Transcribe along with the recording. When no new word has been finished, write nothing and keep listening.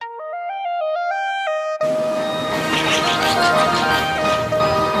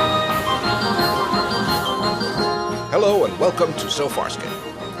Welcome to So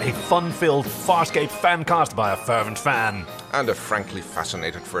Farscape. A fun-filled Farscape fan cast by a fervent fan. And a frankly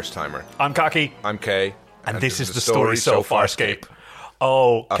fascinated first-timer. I'm Kaki. I'm Kay. And this is the story So Farscape.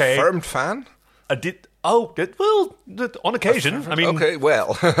 Oh, Kay. A firm fan? Well, on occasion. I mean, okay,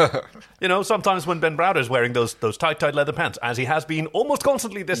 well. you know, sometimes when Ben Browder's wearing those tight leather pants, as he has been almost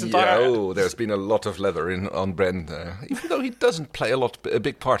constantly this entire... Oh, there's been a lot of leather on Ben, even though he doesn't play a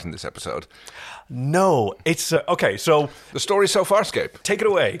big part in this episode. No, it's... okay, so... The story So Farscape. Take it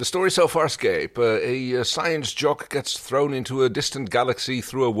away. The story So Farscape. A science jock gets thrown into a distant galaxy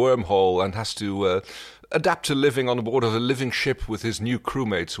through a wormhole and has to... adapt to living on board of a living ship with his new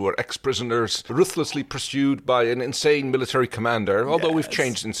crewmates who are ex-prisoners, ruthlessly pursued by an insane military commander, although we've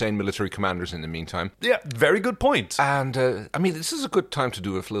changed insane military commanders in the meantime. Yeah, very good point. And, I mean, this is a good time to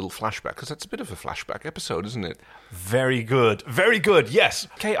do a little flashback, because that's a bit of a flashback episode, isn't it? Very good, yes.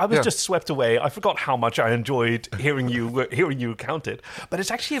 Okay, I was just swept away. I forgot how much I enjoyed hearing you count it. But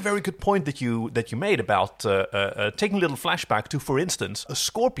it's actually a very good point that you made about taking a little flashback to, for instance,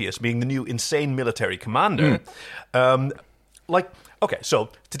 Scorpius being the new insane military commander. Okay, so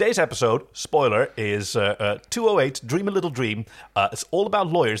today's episode, spoiler, is 208, Dream a Little Dream. It's all about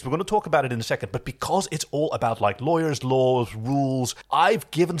lawyers. We're going to talk about it in a second, but because it's all about like lawyers, laws, rules, I've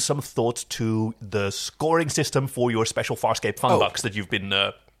given some thought to the scoring system for your special Farscape Fun Bucks that you've been...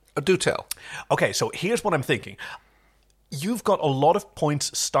 Do tell. Okay, so here's what I'm thinking. You've got a lot of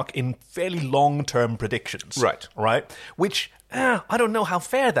points stuck in fairly long-term predictions. Right? Which... I don't know how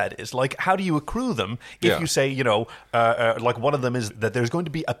fair that is. Like, how do you accrue them if you say, you know, like one of them is that there's going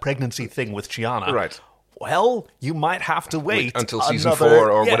to be a pregnancy thing with Chiana. Right. Well, you might have to wait until season 4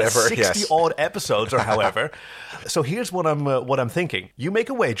 or whatever. 60-odd episodes or however. So here's what I'm thinking. You make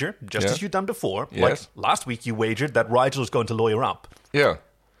a wager, just as you've done before. Yes. Like last week you wagered that Rigel is going to lawyer up. Yeah.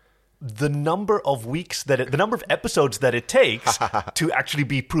 The number of episodes that it takes to actually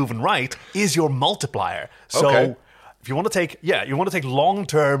be proven right is your multiplier. So... Okay. If you want to take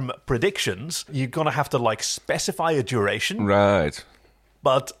long-term predictions, you're going to have to like specify a duration. Right.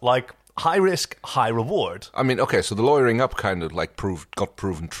 But like high risk, high reward. I mean, okay, so the lawyering up kind of like got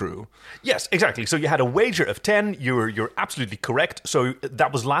proven true. Yes, exactly. So you had a wager of 10. You're absolutely correct. So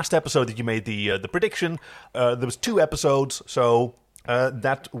that was last episode that you made the prediction. There was 2 episodes, so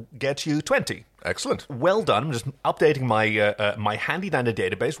that gets you 20. Excellent. Well done. I'm just updating my handy dandy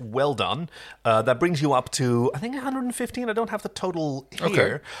database. Well done. That brings you up to, I think, 115. I don't have the total here.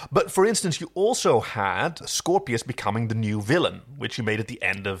 Okay. But for instance, you also had Scorpius becoming the new villain, which you made at the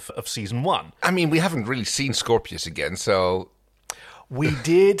end of season 1. I mean, we haven't really seen Scorpius again, so... We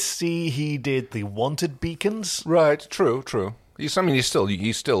did see he did the wanted beacons. Right, true. He's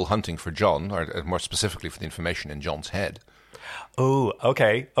still hunting for John, or more specifically for the information in John's head. Oh,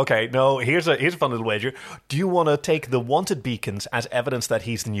 okay. No, here's a fun little wager. Do you want to take the wanted beacons as evidence that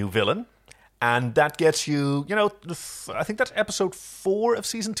he's the new villain? And that gets you, you know, I think that's episode 4 of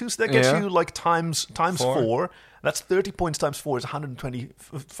season 2, so that gets you like times 4. That's 30 points times 4 is 120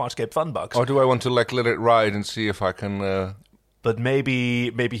 Farscape Fun Bucks. Or do I want to like let it ride and see if I can... But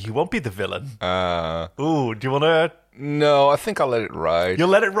maybe he won't be the villain. Do you want to... No, I think I'll let it ride. You'll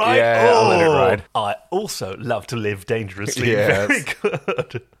let it ride? Yeah, I'll let it ride. I also love to live dangerously. Yes. Very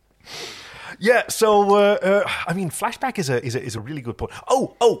good. Yeah, so, I mean, flashback is a really good point.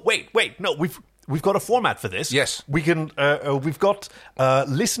 Wait. No, we've got a format for this. Yes. We can, we've got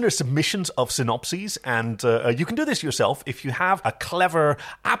listener submissions of synopses, and you can do this yourself if you have a clever,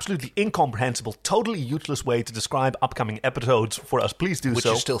 absolutely incomprehensible, totally useless way to describe upcoming episodes for us. Please do Which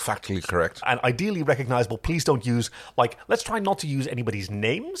so. is still factually correct. And ideally recognizable. Please don't use, let's try not to use anybody's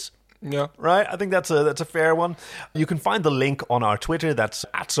names. Yeah. Right? I think that's a fair one. You can find the link on our Twitter. That's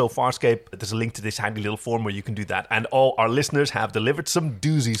 @SoFarscape. There's a link to this handy little form where you can do that. And all our listeners have delivered some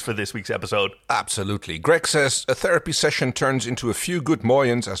doozies for this week's episode. Absolutely. Greg says, a therapy session turns into a few good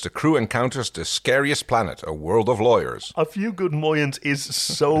Moyans as the crew encounters the scariest planet, a world of lawyers. A few good Moyans is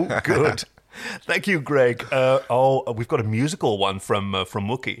so good. Thank you, Greg. We've got a musical one from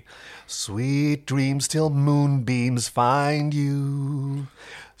Wookiee. Sweet dreams till moonbeams find you.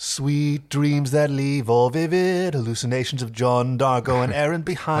 Sweet dreams that leave all vivid hallucinations of John, Dargo, and Aaron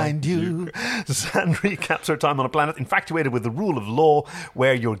behind you. Zan recaps her time on a planet infatuated with the rule of law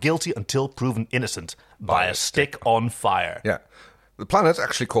where you're guilty until proven innocent by a stick on fire. Yeah. The planet's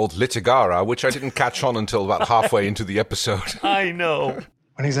actually called Litigara, which I didn't catch on until about halfway into the episode. I know.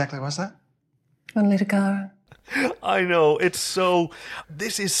 When exactly was that? On Litigara. I know.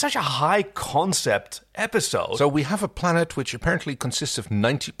 This is such a high concept episode. So we have a planet which apparently consists of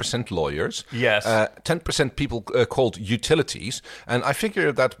 90% lawyers. Yes. 10% people called utilities. And I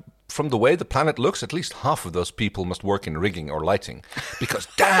figure that from the way the planet looks, at least half of those people must work in rigging or lighting, because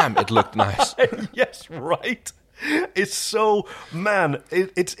damn, it looked nice. Yes, right. It's so, man,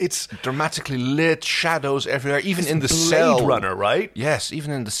 it's Dramatically lit, shadows everywhere, even in the Blade cell. Runner, right? Yes,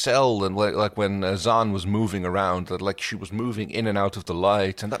 even in the cell, and like when Zahn was moving around, like she was moving in and out of the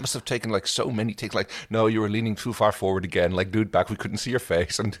light, and that must have taken like so many takes. Like, no, you were leaning too far forward again. Like, dude, back, we couldn't see your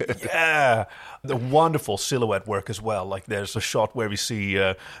face. And Yeah, the wonderful silhouette work as well. Like, there's a shot where we see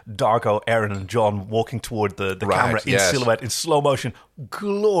Dargo, Aaron, and John walking toward the Right, camera in yes. silhouette in slow motion.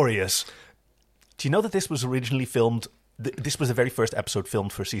 Glorious. Do you know that this was originally filmed? This was the very first episode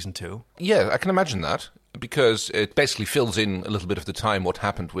filmed for season 2. yeah, I can imagine that, because it basically fills in a little bit of the time what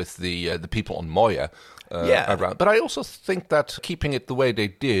happened with the people on Moya. Yeah. Around. But I also think that keeping it the way they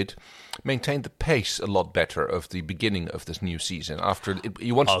did maintained the pace a lot better of the beginning of this new season. After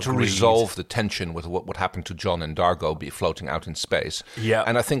you wanted to Agreed. resolve the tension with what happened to John and Dargo be floating out in space. Yeah.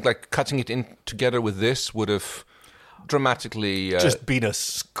 And I think like cutting it in together with this would have dramatically Just been a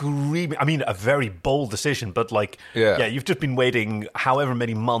screaming, I mean, a very bold decision, but like, Yeah. you've just been waiting however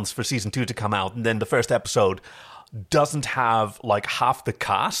many months for season 2 to come out, and then the first episode doesn't have like half the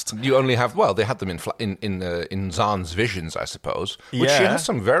cast. You only have, well, they had them in Zahn's visions, I suppose, which she Yeah. has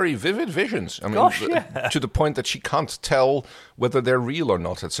some very vivid visions. I mean, Gosh, yeah. to the point that she can't tell whether they're real or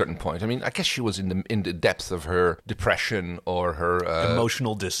not at certain point. I mean, I guess she was in the depth of her depression or her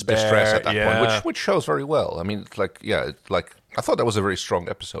Emotional despair. distress at that yeah. point, which shows very well. I mean, it's like, yeah, it's like I thought that was a very strong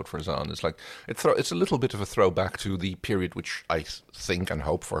episode for Zahn. It's like it's a little bit of a throwback to the period which I think and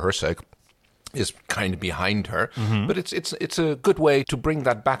hope for her sake is kind of behind her, but it's a good way to bring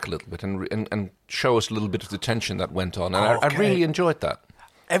that back a little bit and show us a little bit of the tension that went on, and I Okay. really enjoyed that.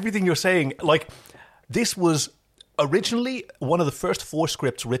 Everything you're saying, like, this was originally one of the first 4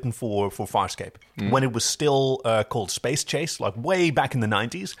 scripts written for Farscape when it was still called Space Chase, like way back in the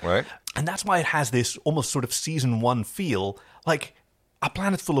 90s. Right. And that's why it has this almost sort of season 1 feel, like a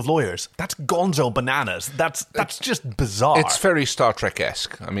planet full of lawyers. That's gonzo bananas. That's just bizarre. It's very Star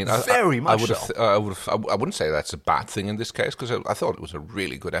Trek-esque. I mean, Very much I wouldn't say that's a bad thing in this case, because I thought it was a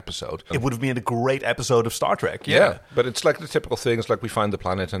really good episode. It would have been a great episode of Star Trek. Yeah, but it's like the typical things, like we find the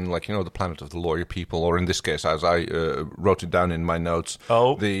planet, and like, you know, the planet of the lawyer people, or in this case, as I wrote it down in my notes,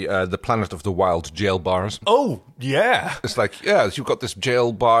 the planet of the wild jail bars. Oh, yeah. It's like, yeah, you've got this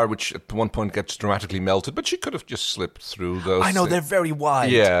jail bar, which at one point gets dramatically melted, but she could have just slipped through those. I know, they're very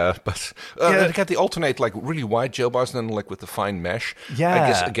wide. Yeah, but Yeah. they get the alternate, like really wide jail bars, and then like with the fine mesh. Yeah. I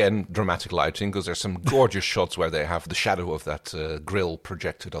guess again dramatic lighting, because there's some gorgeous shots where they have the shadow of that grill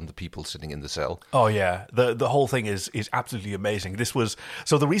projected on the people sitting in the cell. Oh yeah, the whole thing is absolutely amazing. This was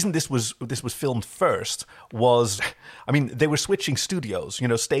so the reason this was filmed first was, I mean, they were switching studios, you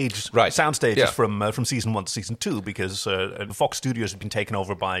know, sound stages Yeah. from season 1 to season 2 because Fox Studios had been taken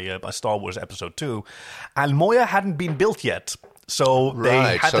over by Star Wars Episode 2, and Moya hadn't been built yet. So they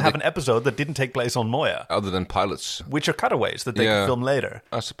Right, had so to have they- an episode that didn't take place on Moya, Other than pilots, which are cutaways that they Yeah. could film later.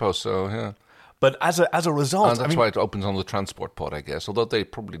 I suppose so. Yeah, But as a result, and that's I mean, why it opens on the transport pod, I guess. Although they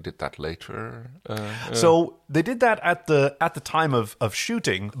probably did that later. So they did that at the time of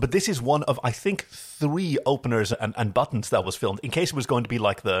shooting, but this is one of, I think, 3 openers and buttons that was filmed in case it was going to be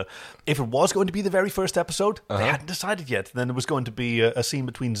like if it was going to be the very first episode, they hadn't decided yet. Then it was going to be a scene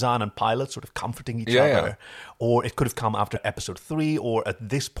between Zahn and Pilot sort of comforting each Yeah, other. yeah. Or it could have come after episode 3, or at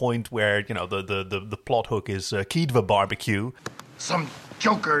this point where, you know, the plot hook is Kidva barbecue Some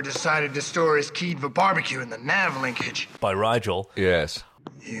joker decided to store his Kidva barbecue in the nav linkage. by Rigel. Yes.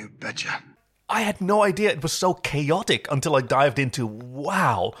 You betcha. I had no idea it was so chaotic until I dived into,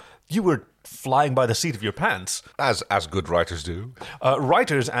 wow, you were flying by the seat of your pants. As good writers do.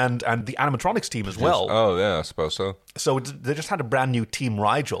 Writers and the animatronics team as well. Oh yeah, I suppose so. So they just had a brand new Team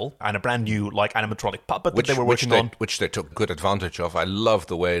Rigel and a brand new like animatronic puppet that they were working on. Which they took good advantage of. I love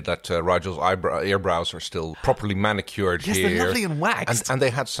the way that Rigel's eyebrows are still properly manicured Yes, here. they're lovely and waxed. And they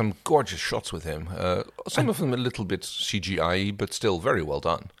had some gorgeous shots with him. Some of them a little bit CGI, but still very well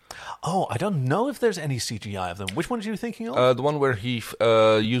done. Oh, I don't know if there's any CGI of them. Which ones are you thinking of? The one where he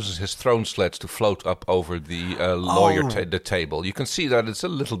uses his throne sleds to float up over the lawyer the table. You can see that it's a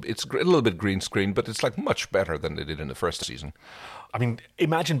little bit green screen, but it's like much better than they did in the first season. I mean,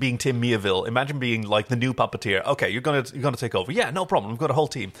 imagine being Tim Meaville. Imagine being like the new puppeteer. Okay, you're gonna take over. Yeah, no problem. We've got a whole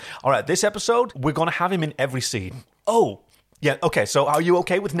team. All right, this episode we're gonna have him in every scene. Oh. Yeah, okay, so are you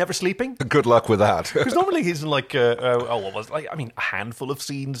okay with never sleeping? Good luck with that. Because normally he's in like, what was it? Like, I mean, a handful of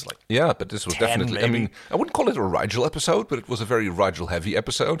scenes. Like, Yeah, but this was 10 definitely. maybe. I mean, I wouldn't call it a Rigel episode, but it was a very Rigel-heavy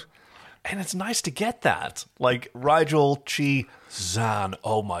episode. And it's nice to get that. Like, Rigel, Chi, Zhaan.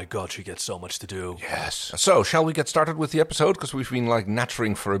 Oh my god, she gets so much to do. Yes. So, shall we get started with the episode? Because we've been,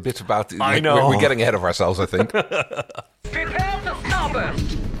 nattering for a bit about... I know. We're getting ahead of ourselves, I think. Prepare for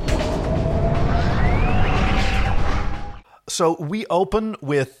starburst! So we open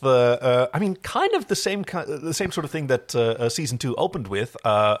with, kind of the same sort of thing that season 2 opened with,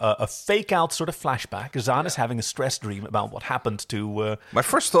 a fake-out sort of flashback. Zhaan is having a stress dream about what happened to... My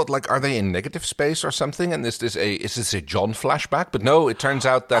first thought, are they in negative space or something? And is this a John flashback? But no, it turns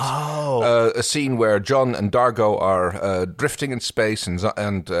out that a scene where John and Dargo are drifting in space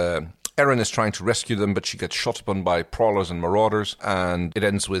and Erin is trying to rescue them, but she gets shot upon by prowlers and marauders, and it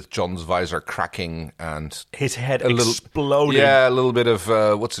ends with John's visor cracking and his head exploding. Yeah, a little bit of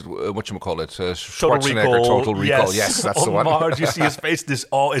whatchamacallit, Schwarzenegger Total Recall. Yes, that's the one. Mars, you see his face.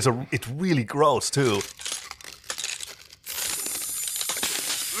 It's really gross too.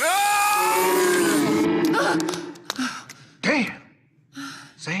 Damn.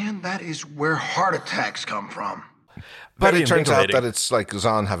 Zhaan, that is where heart attacks come from. But it turns out that it's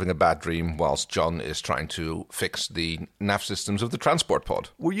Zhaan having a bad dream whilst John is trying to fix the nav systems of the transport pod.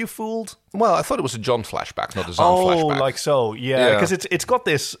 Were you fooled? Well, I thought it was a John flashback, not a Zhaan flashback. Oh, like so, yeah. Because it's got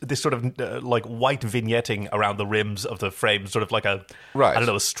this sort of white vignetting around the rims of the frame, sort of like a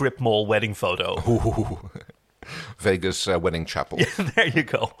strip mall wedding photo. Ooh. Vegas wedding chapel. Yeah, there you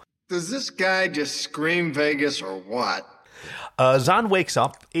go. Does this guy just scream Vegas or what? Zhaan wakes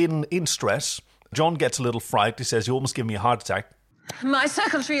up in stress. John gets a little fright. He says, "You almost give me a heart attack." My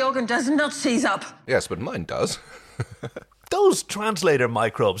circulatory organ does not seize up. Yes, but mine does. Those translator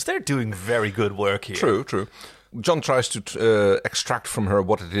microbes, they're doing very good work here. True. John tries to extract from her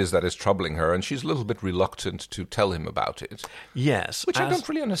what it is that is troubling her, and she's a little bit reluctant to tell him about it. Yes. Which I don't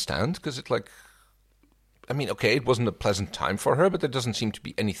really understand, because it it wasn't a pleasant time for her, but there doesn't seem to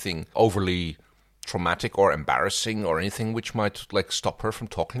be anything overly traumatic or embarrassing or anything which might stop her from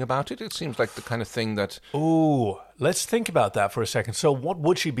talking about it. It seems like the kind of thing that... Ooh, let's think about that for a second. So what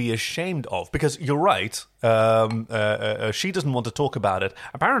would she be ashamed of? Because you're right, she doesn't want to talk about it.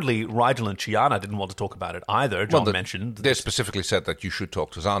 Apparently, Rigel and Chiana didn't want to talk about it either. John mentioned... They specifically said that you should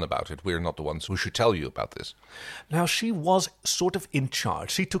talk to Zhaan about it. We're not the ones who should tell you about this. Now, she was sort of in charge.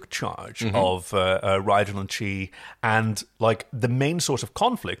 She took charge of Rigel and Chi, and the main source of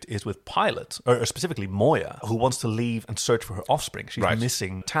conflict is with Pilot, or specifically Moya, who wants to leave and search for her offspring. She's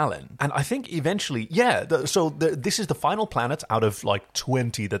missing Talon. And I think eventually, this is the final planet out of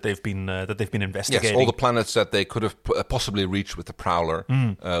 20 that they've been investigating. Yes, all the planets that they could have possibly reached with the Prowler,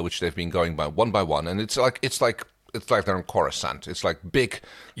 which they've been going by one, and it's like they're in Coruscant. It's like big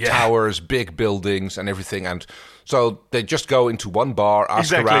towers, big buildings, and everything. And so they just go into one bar,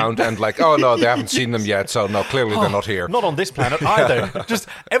 ask around, and oh no, they haven't seen them yet. So no, clearly they're not here. Not on this planet either. Just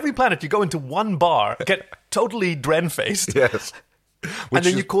every planet, you go into one bar, get totally Dren-faced. Yes. And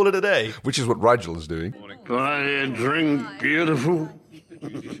then you call it a day. Which is what Rigel is doing. Buy a drink, beautiful.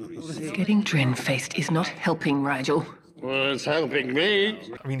 Getting Dren-faced is not helping, Rigel. Well, it's helping me.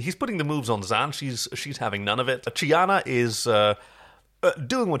 I mean, he's putting the moves on Zhaan. She's having none of it. Chiana is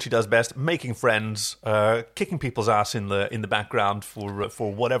doing what she does best, making friends, kicking people's ass in the background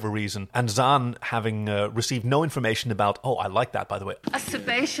for whatever reason. And Zhaan having received no information about, I like that, by the way. A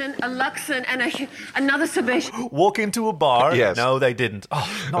Sebastian, a Luxon, and another Sebastian. Walk into a bar. Yes. No, they didn't.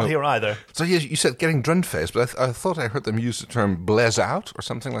 Oh, not here either. So you said getting Dren-faced, but I thought I heard them use the term blaze out or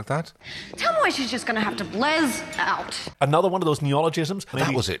something like that. Tell me why she's just going to have to blaze out. Another one of those neologisms. Maybe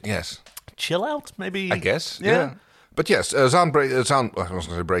that was it, yes. Chill out, maybe? I guess, yeah. But yes, Zhaan I was going to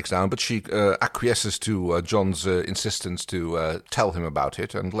say breaks down, but she acquiesces to John's insistence to tell him about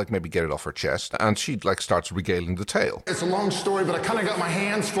it and maybe get it off her chest. And she starts regaling the tale. It's a long story, but I kind of got my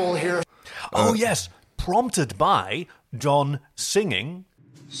hands full here. Yes, prompted by John singing.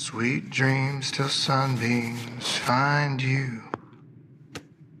 Sweet dreams till sunbeams find you.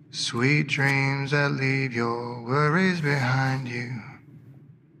 Sweet dreams that leave your worries behind you.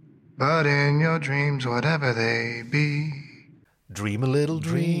 But in your dreams, whatever they be, dream a little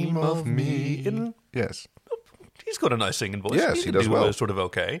dream of me. Yes. He's got a nice singing voice. Yes, he does do well. Sort of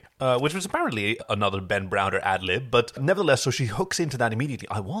okay. Which was apparently another Ben Browder ad-lib, but nevertheless, so she hooks into that immediately.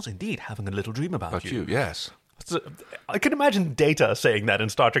 I was indeed having a little dream about you. Yes. So, I can imagine Data saying that in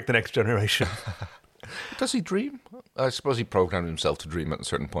Star Trek The Next Generation. Does he dream? I suppose he programmed himself to dream at a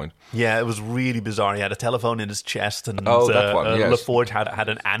certain point. Yeah, it was really bizarre. He had a telephone in his chest, and that one, yes. LaForge had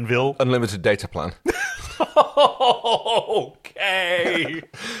an anvil. Unlimited data plan. Okay.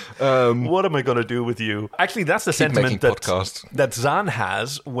 What am I going to do with you? Actually, that's the sentiment that Zan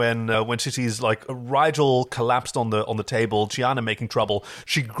has when she sees like Rigel collapsed on the table, Chiana making trouble.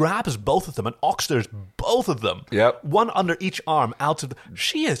 She grabs both of them and oxters both of them. Yep. One under each arm out of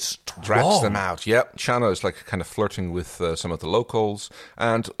she is strong. Drags them out. Yep. Chiana is like kind of flirting with some of the locals,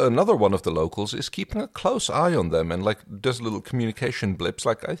 and another one of the locals is keeping a close eye on them and like does little communication blips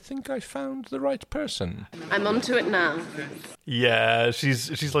like, I think I found the right person. I'm onto it now. Yeah,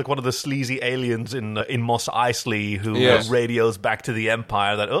 she's like one of the sleazy aliens in Mos Eisley who radios back to the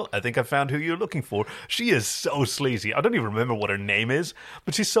Empire that, I think I found who you're looking for. She is so sleazy. I don't even remember what her name is,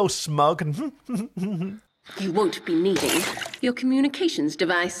 but she's so smug and You won't be needing your communications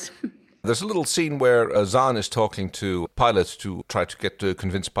device. There's a little scene where Zan is talking to pilots to try to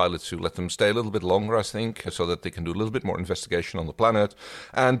convince pilots to let them stay a little bit longer, I think, so that they can do a little bit more investigation on the planet.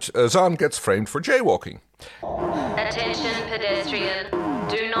 And Zan gets framed for jaywalking. Attention, pedestrian.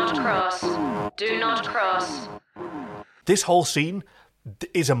 Do not cross. Do not cross. This whole scene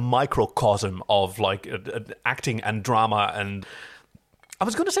is a microcosm of like acting and drama and... I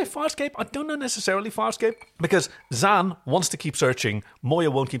was going to say Farscape. I don't know necessarily Farscape because Zan wants to keep searching.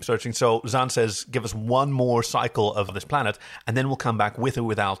 Moya won't keep searching. So Zan says, give us one more cycle of this planet and then we'll come back with or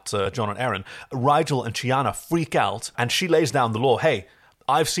without John and Aaron. Rigel and Chiana freak out and she lays down the law. Hey,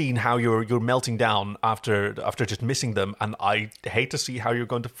 I've seen how you're melting down after just missing them, and I hate to see how you're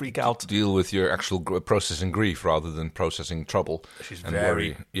going to freak out. Deal with your actual processing grief rather than processing trouble. She's and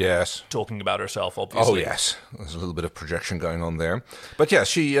very talking about herself, obviously. Oh, yes. There's a little bit of projection going on there. But yeah,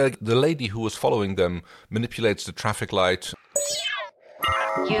 she, the lady who was following them manipulates the traffic light.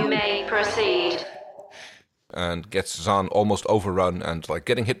 You may proceed. And gets Zan almost overrun, and like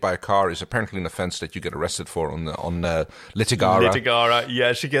getting hit by a car is apparently an offense that you get arrested for on Litigara. Litigara,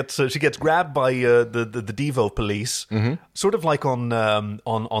 yeah, she gets grabbed by the Devo police, sort of like on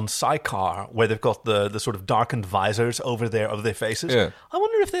Psycar, where they've got the sort of darkened visors over their faces. Yeah. I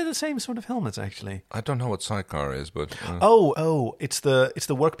wonder if they're the same sort of helmets, actually. I don't know what Psycar is, but it's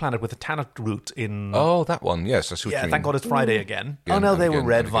the work planet with the Tanit route in. Oh, that one. Yes, I see what you mean. Thank God it's Friday again. They were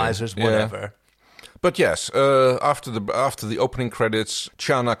red visors, whatever. Yeah. But yes, after the opening credits,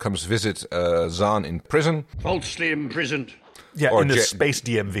 Chiana comes visit Zan in prison. Falsely imprisoned. Yeah, or in the space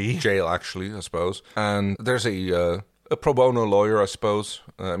DMV. Jail, actually, I suppose. And there's a pro bono lawyer, I suppose.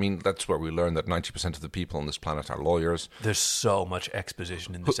 I mean, that's where we learn that 90% of the people on this planet are lawyers. There's so much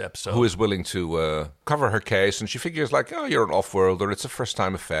exposition in this episode. Who is willing to cover her case, and she figures like, oh, you're an off-worlder, it's a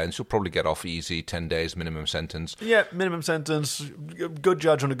first-time offense, you'll probably get off easy, 10 days minimum sentence. Yeah, minimum sentence, good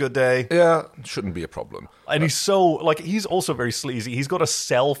judge on a good day. Yeah, shouldn't be a problem. And he's he's also very sleazy. He's got a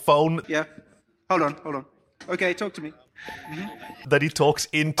cell phone. Yeah, hold on. Okay, talk to me. Mm-hmm. That he talks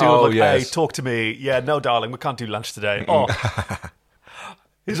into, hey, talk to me. Yeah, no, darling, we can't do lunch today. Oh.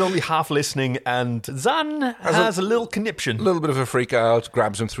 He's only half listening, and Zan has a little conniption. A little bit of a freak out,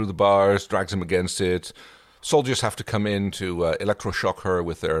 grabs him through the bars, drags him against it. Soldiers have to come in to electroshock her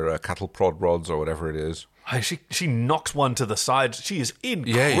with their cattle prod rods or whatever it is. She knocks one to the side. She is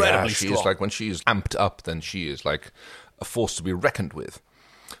incredibly she strong. Is like, when she is amped up, then she is like a force to be reckoned with.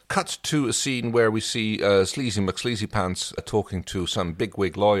 Cut to a scene where we see Sleazy McSleazypants talking to some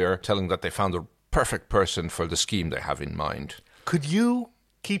bigwig lawyer, telling that they found the perfect person for the scheme they have in mind. Could you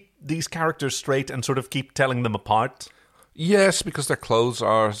keep these characters straight and sort of keep telling them apart? Yes, because their clothes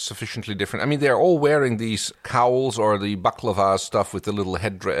are sufficiently different. I mean, they're all wearing these cowls or the baklava stuff with the little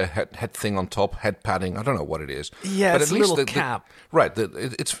head thing on top, head padding. I don't know what it is. Yeah, but it's at least a little cap.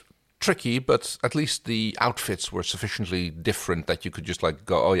 It's tricky, but at least the outfits were sufficiently different that you could just like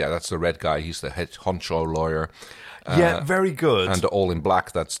go, oh yeah, that's the red guy, he's the head honcho lawyer. Yeah, very good. And all in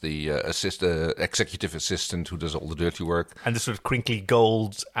black, that's the executive assistant who does all the dirty work. And the sort of crinkly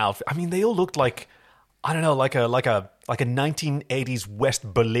gold outfit. I mean, they all looked like, I don't know, like a 1980s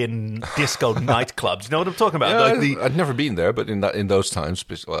West Berlin disco nightclub. Do you know what I'm talking about? Yeah, I'd never been there, but in those times,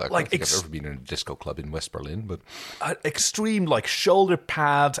 well, I don't think I've ever been in a disco club in West Berlin. But extreme like shoulder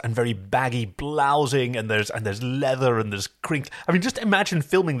pads and very baggy blousing, and there's leather and there's crinkle. I mean, just imagine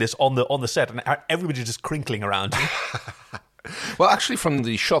filming this on the set and everybody just crinkling around you. Well, actually, from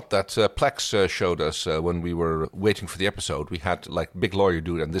the shot that Plex showed us when we were waiting for the episode, we had like big lawyer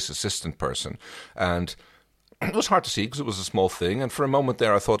dude and this assistant person, and it was hard to see because it was a small thing. And for a moment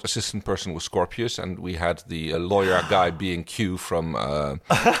there, I thought assistant person was Scorpius, and we had the lawyer guy being Q from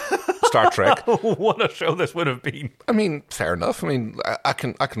Star Trek. What a show this would have been! I mean, fair enough. I mean, I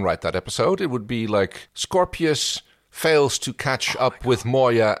can write that episode. It would be like Scorpius, fails to catch up with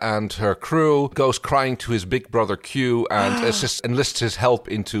Moya and her crew, goes crying to his big brother Q, and enlists his help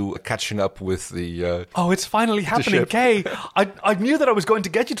into catching up with the it's finally happening, Kay. I knew that I was going to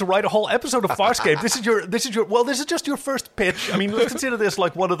get you to write a whole episode of Farscape. This is just your first pitch. I mean, let's consider this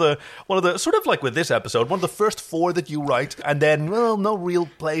like one of the sort of like with this episode, one of the first 4 that you write, and then no real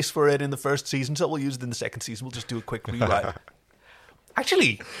place for it in the first season, so we'll use it in the second season. We'll just do a quick rewrite.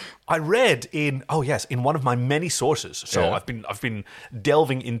 Actually, I read in one of my many sources. So I've been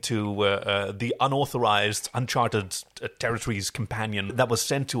delving into the unauthorized Uncharted Territories companion that was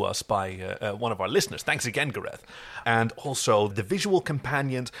sent to us by one of our listeners. Thanks again, Gareth. And also the visual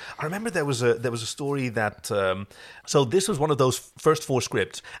companions. I remember there was a story that so this was one of those first 4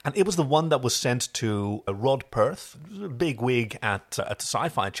 scripts, and it was the one that was sent to Rod Perth, big wig at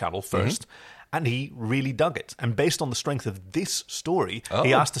Sci-Fi Channel first. Mm-hmm. And he really dug it. And based on the strength of this story,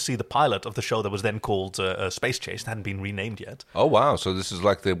 he asked to see the pilot of the show that was then called Space Chase. It hadn't been renamed yet. Oh, wow. So this is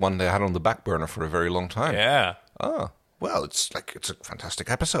like the one they had on the back burner for a very long time. Yeah. Oh, well, it's a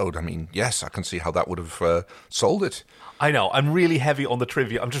fantastic episode. I mean, yes, I can see how that would have sold it. I know. I'm really heavy on the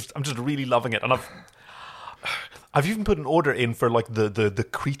trivia. I'm just really loving it. And I've even put an order in for like the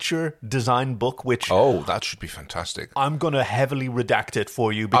creature design book, which that should be fantastic. I'm gonna heavily redact it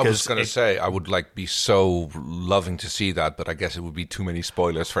for you because I was gonna say I would like be so loving to see that, but I guess it would be too many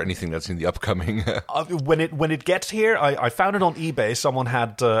spoilers for anything that's in the upcoming. When it gets here, I found it on eBay. Someone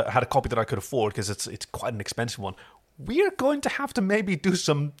had a copy that I could afford because it's quite an expensive one. We are going to have to maybe do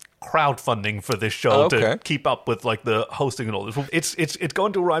some crowdfunding for this show to keep up with like the hosting and all this. It's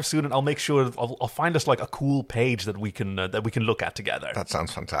going to arrive soon, and I'll make sure I'll find us like a cool page that we can look at together. That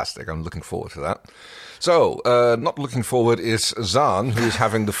sounds fantastic. I'm looking forward to that. So, not looking forward is Zhaan, who is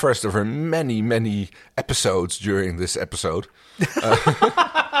having the first of her many, many episodes during this episode.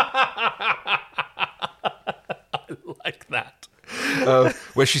 I like that.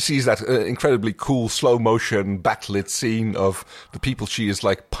 Where she sees that incredibly cool slow-motion backlit scene of the people she is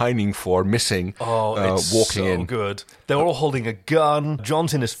like pining for missing it's walking so in. Good. They're all holding a gun.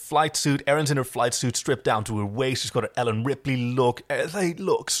 John's in his flight suit. Erin's in her flight suit, stripped down to her waist. She's got an Ellen Ripley look. They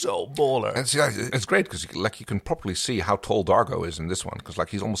look so baller. And it's great because like you can properly see how tall Dargo is in this one, because like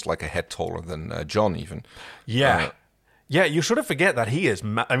he's almost like a head taller than John even. Yeah. Yeah, you sort of forget that he is...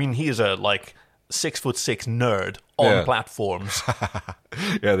 he is a like 6'6" nerd on platforms.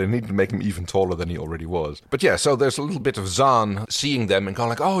 Yeah, they need to make him even taller than he already was. But yeah, so there's a little bit of Zhaan seeing them and going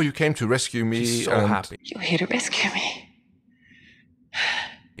like, "Oh, you came to rescue me." She's so happy. You're here to rescue me.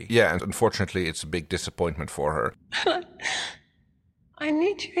 Yeah, and unfortunately, it's a big disappointment for her. I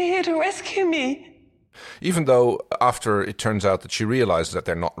need you here to rescue me. Even though after it turns out that she realizes that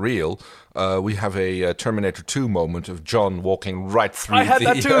they're not real, we have a Terminator 2 moment of John walking right through I had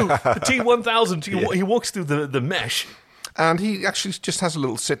that too. The T-1000. He walks through the mesh. And he actually just has a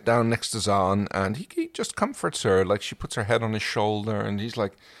little sit down next to Zhaan, and he just comforts her. Like, she puts her head on his shoulder, and he's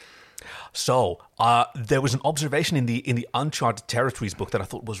like... So, there was an observation in the Uncharted Territories book that I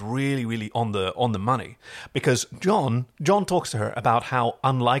thought was really, really on the money, because John talks to her about how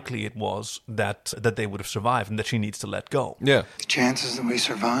unlikely it was that they would have survived and that she needs to let go. Yeah, the chances that we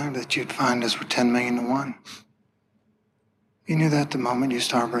survived, that you'd find us, were 10 million to 1. You knew that the moment you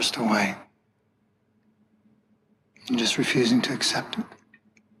starburst away. You're just refusing to accept it.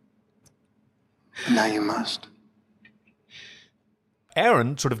 But now you must.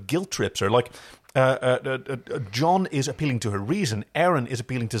 Erin sort of guilt trips her. Like, John is appealing to her reason. Erin is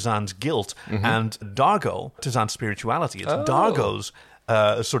appealing to Zhaan's guilt. Mm-hmm. And Dargo to Zhaan's spirituality. It's Dargo's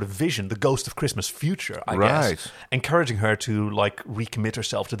sort of vision, the ghost of Christmas future, I guess. Encouraging her to, like, recommit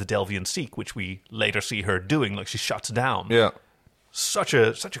herself to the Delvian Seek, which we later see her doing. Like, she shuts down. Yeah. Such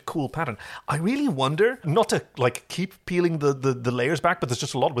a cool pattern. I really wonder, not to like keep peeling the layers back, but there's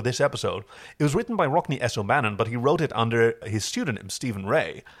just a lot with this episode. It was written by Rockne S. O'Bannon, but he wrote it under his pseudonym, Stephen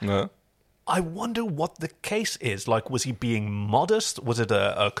Ray. Yeah. I wonder what the case is. Like, was he being modest? Was it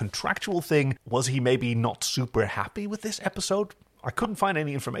a contractual thing? Was he maybe not super happy with this episode? I couldn't find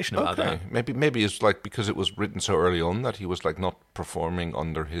any information about that. Maybe it's like because it was written so early on that he was like not performing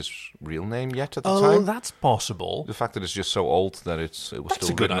under his real name yet at the time. Oh, that's possible. The fact that it's just so old that it was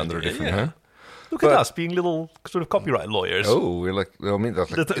still written under a different name. Look at us being little sort of copyright lawyers. Oh, we're like, I mean, that's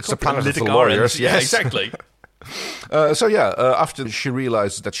like, it's a planet of the Litigarians. lawyers. Yeah, Yes, exactly. After she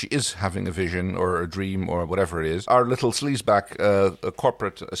realizes that she is having a vision or a dream or whatever it is, our little sleazeback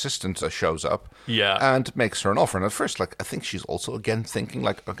corporate assistant shows up and makes her an offer. And at first, like, I think she's also again thinking,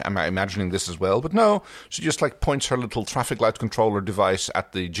 like, okay, am I imagining this as well? But no, she just like points her little traffic light controller device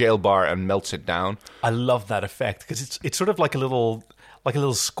at the jail bar and melts it down. I love that effect because it's sort of like a little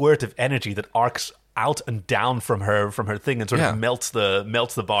squirt of energy that arcs out and down from her thing and sort of melts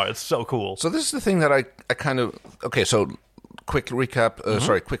the bar. It's so cool. So this is the thing that I kind of... Okay, so... Quick recap,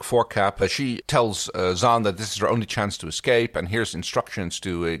 quick forecap. She tells Zahn that this is her only chance to escape, and here's instructions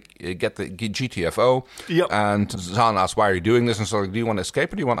to get the GTFO. Yep. And Zahn asks, why are you doing this? And so, do you want to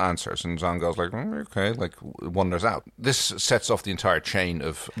escape or do you want answers? And Zahn goes like, okay, like, wanders out. This sets off the entire chain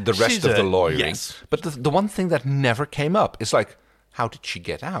of the rest of the lawyering. Yes. But the one thing that never came up is like, how did she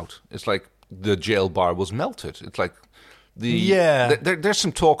get out? It's like the jail bar was melted. It's like... There's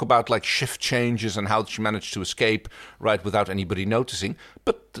some talk about like shift changes and how she managed to escape right without anybody noticing.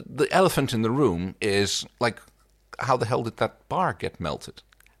 But the elephant in the room is like, how the hell did that bar get melted?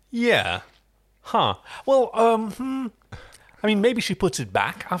 Yeah. Huh. Well, I mean, maybe she puts it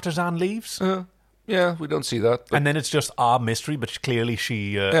back after Zahn leaves. Yeah, we don't see that. And then it's just our mystery, but clearly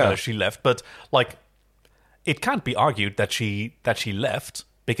she left. But like, it can't be argued that she left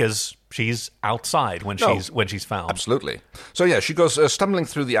because she's outside when she's found. Absolutely. So yeah, she goes stumbling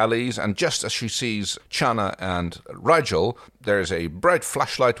through the alleys, and just as she sees Chiana and Rigel, there's a bright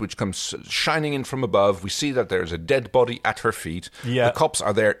flashlight which comes shining in from above. We see that there's a dead body at her feet. Yeah. The cops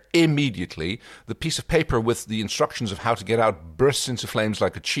are there immediately. The piece of paper with the instructions of how to get out bursts into flames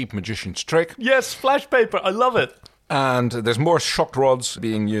like a cheap magician's trick. Yes, flash paper. I love it. And there's more shock rods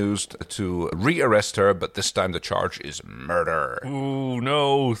being used to re-arrest her, but this time the charge is murder. Ooh,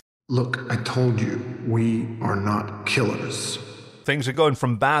 no. Look, I told you, we are not killers. Things are going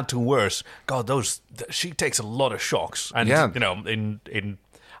from bad to worse. God, she takes a lot of shocks. And, you know, in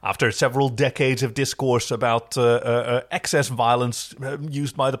after several decades of discourse about excess violence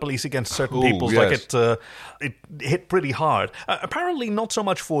used by the police against certain people, yes. like it hit pretty hard. Apparently not so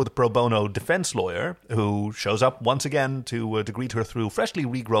much for the pro bono defense lawyer, who shows up once again to greet her through freshly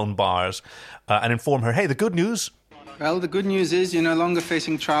regrown bars and inform her, hey, the good news... Well, the good news is you're no longer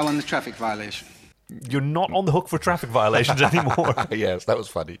facing trial on the traffic violation. You're not on the hook for traffic violations anymore. Yes, that was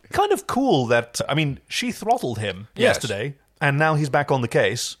funny. Kind of cool that, I mean, she throttled him yesterday, and now he's back on the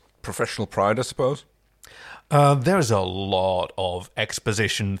case. Professional pride, I suppose. There's a lot of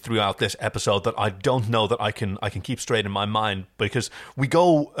exposition throughout this episode that I don't know that I can keep straight in my mind, because we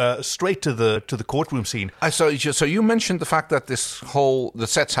go straight to the courtroom scene. So you mentioned the fact that the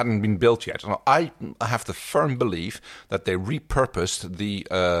sets hadn't been built yet. I have the firm belief that they repurposed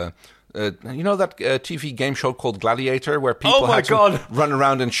the. You know that TV game show called Gladiator, where people had to run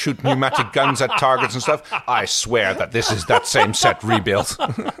around and shoot pneumatic guns at targets and stuff? I swear that this is that same set rebuilt.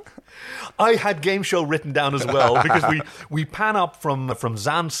 I had game show written down as well, because we pan up from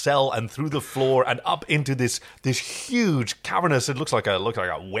Zahn's cell and through the floor and up into this huge cavernous. It looks like a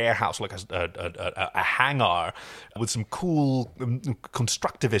warehouse, like a hangar with some cool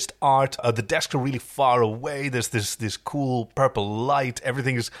constructivist art. The desks are really far away. There's this cool purple light.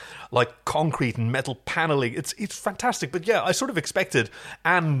 Everything is like concrete and metal paneling. It's fantastic. But yeah, I sort of expected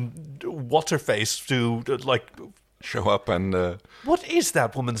Anne What's-her-face to like show up and what is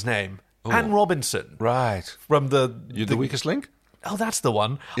that woman's name? Anne Robinson. Right. From the Weakest Link? Oh, that's the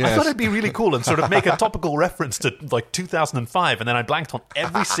one. Yes. I thought it'd be really cool and sort of make a topical reference to like 2005, and then I blanked on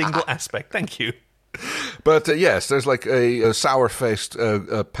every single aspect. Thank you. But yes, there's like a sour-faced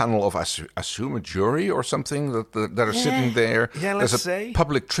panel of, I assume, a jury or something that are sitting there. Yeah, there's a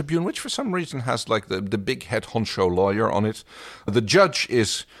public tribune, which for some reason has like the big head honcho lawyer on it. The judge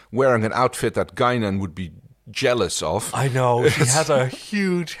is wearing an outfit that Guinan would be jealous of. I know. She has a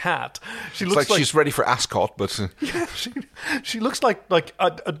huge hat. She looks like she's ready for Ascot, but yeah, she looks like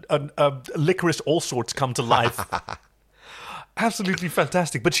a licorice all sorts come to life. Absolutely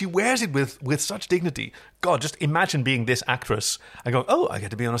fantastic. But she wears it with such dignity. God, just imagine being this actress and going, oh, I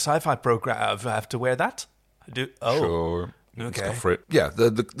get to be on a sci-fi program. I have to wear that? I do. Oh. Sure. Okay. Go for it. Yeah,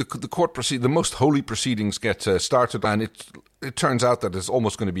 the court the most holy proceedings get started, and it turns out that it's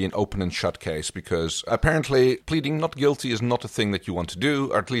almost going to be an open and shut case, because apparently pleading not guilty is not a thing that you want to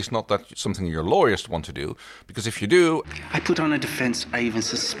do, or at least not that something your lawyers want to do, because if you do... I put on a defense I even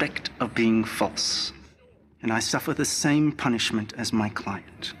suspect of being false, and I suffer the same punishment as my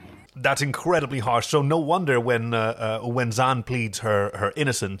client. That's incredibly harsh. So no wonder when Zahn pleads her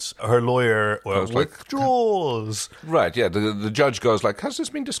innocence, her lawyer withdraws. Right, yeah. The judge goes like, has this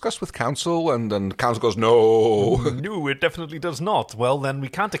been discussed with counsel? And then counsel goes, no. No, it definitely does not. Well, then we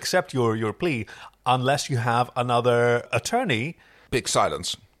can't accept your plea unless you have another attorney. Big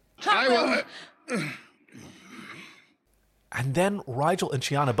silence. And then Rigel and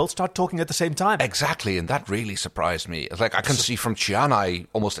Chiana both start talking at the same time. Exactly, and that really surprised me. Like, I can see from Chiana, I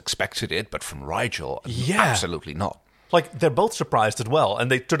almost expected it, but from Rigel, absolutely not. Like, they're both surprised as well,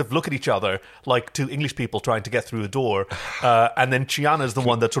 and they sort of look at each other like two English people trying to get through a door, and then Chiana's the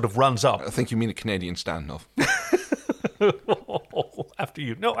one that sort of runs up. I think you mean a Canadian standoff. After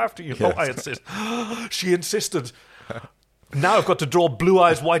you. No, after you. Yes. Oh, I insist. She insisted. Now I've got to draw Blue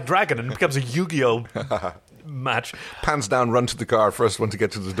Eyes White Dragon, and it becomes a Yu-Gi-Oh! Match. Pants down, run to the car, first one to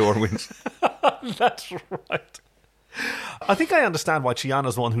get to the door wins. That's right. I think I understand why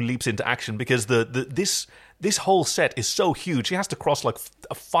Chiana's the one who leaps into action, because this whole set is so huge. She has to cross like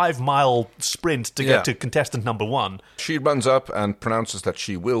a 5-mile sprint to get to contestant number 1. She runs up and pronounces that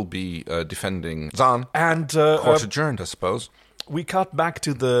she will be defending Zhaan. And court adjourned, I suppose. We cut back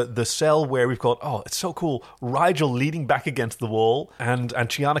to the cell where we've got, it's so cool, Rygel leaning back against the wall, and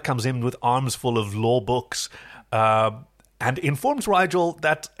Chiana comes in with arms full of law books, and informs Rygel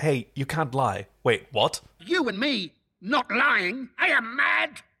that, hey, you can't lie. Wait, what? You and me not lying? I am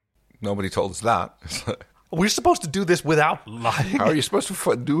mad. Nobody told us that. We're supposed to do this without lying. How are you supposed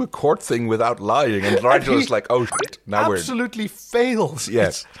to do a court thing without lying? And Rygel is like, oh shit, now absolutely fails.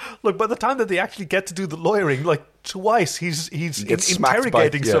 Yes. Look, by the time that they actually get to do the lawyering, like twice, he's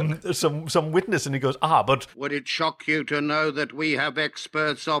interrogating some witness, and he goes, but... Would it shock you to know that we have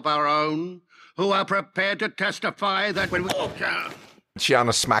experts of our own who are prepared to testify that when we...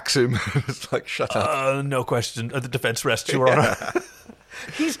 Chiana smacks him. It's like, shut up. No question. The defense rests, Your Honor.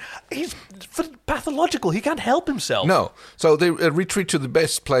 He's pathological. He can't help himself. No. So they retreat to the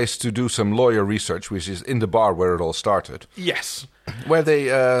best place to do some lawyer research, which is in the bar where it all started. Yes. Where they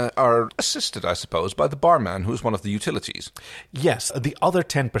are assisted, I suppose, by the barman, who's one of the utilities. Yes. The other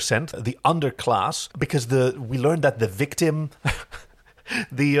 10%, the underclass, because we learned that the victim...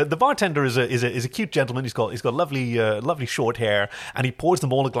 The bartender is a cute gentleman. He's got lovely short hair, and he pours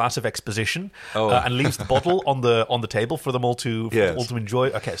them all a glass of exposition and leaves the bottle on the table for them all to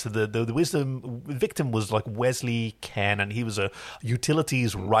enjoy. Okay, so the victim was like Wesley Ken, and he was a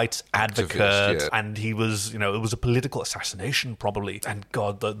utilities rights advocate, and he was, it was a political assassination probably. And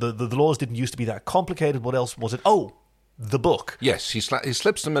God, the laws didn't used to be that complicated. What else was it? The book. Yes, he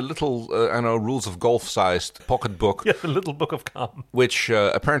slips them a little, rules of golf-sized pocket book. Yeah, a little book of calm. Which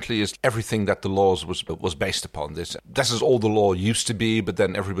apparently is everything that the laws was based upon. This is all the law used to be, but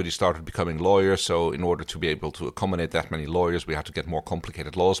then everybody started becoming lawyers, so in order to be able to accommodate that many lawyers, we had to get more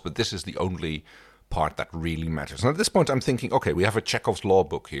complicated laws, but this is the only part that really matters. And at this point, I'm thinking, okay, we have a Chekhov's law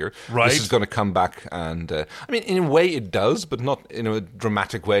book here. Right. This is going to come back, and in a way it does, but not in a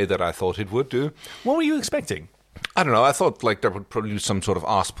dramatic way that I thought it would do. What were you expecting? I don't know. I thought there would probably be some sort of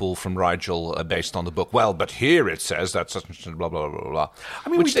ass-pull from Rygel based on the book. Well, but here it says that such and such, blah, blah, blah, blah. I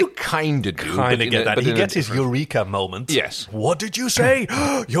mean, which we kind of do. Kind of get that. He gets his eureka moment. Yes. What did you say?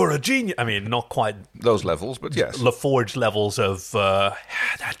 You're a genius. I mean, not quite... those levels, but yes. LaForge levels of,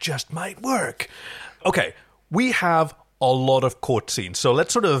 that just might work. Okay, we have a lot of court scenes. So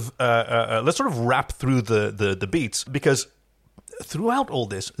let's sort of wrap through the beats, because... throughout all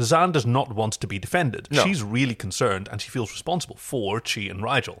this, Zhaan does not want to be defended. No. She's really concerned, and she feels responsible for Chi and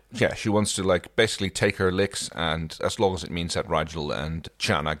Rygel. Yeah, she wants to basically take her licks, and as long as it means that Rygel and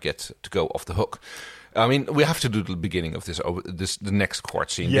Chiana get to go off the hook. I mean, we have to do the beginning of the next court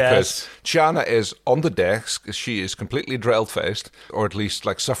scene, because Chiana is on the desk. She is completely drilled-faced, or at least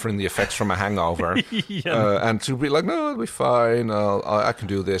suffering the effects from a hangover. And to be like, no, it'll be fine. I can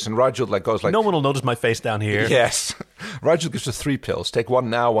do this. And Rygel goes like, no one will notice my face down here. Yes. Rygel gives her 3 pills. Take one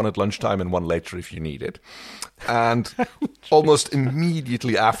now, one at lunchtime, and one later if you need it. And almost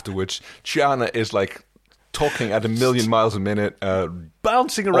immediately afterwards, Chiana is talking at 1,000,000 miles a minute,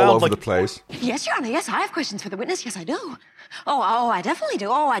 bouncing around all over the place. Yes, Your Honor, yes, I have questions for the witness. Yes, I do. Oh, I definitely do.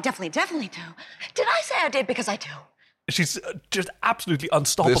 Oh, I definitely do. Did I say I did? Because I do. She's just absolutely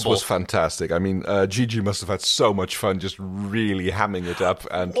unstoppable. This was fantastic. I mean, Gigi must have had so much fun just really hamming it up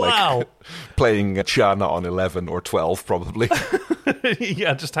and playing Chiana on 11 or 12 probably.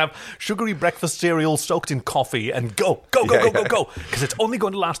 Yeah, just have sugary breakfast cereal soaked in coffee and go. Because it's only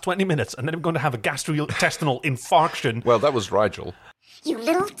going to last 20 minutes, and then I'm going to have a gastrointestinal infarction. Well, that was Rygel. You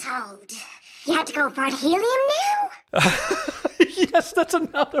little toad. You had to go for helium now? Yes, that's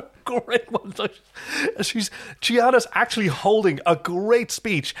another great one. Chiana's actually holding a great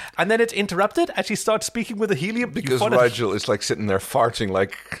speech, and then it's interrupted as she starts speaking with a helium. Because Rygel is sitting there farting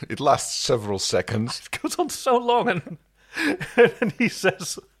it lasts several seconds. It goes on so long, and he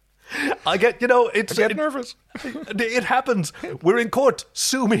says, I get nervous. It happens. We're in court.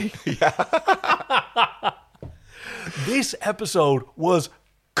 Sue me. Yeah. This episode was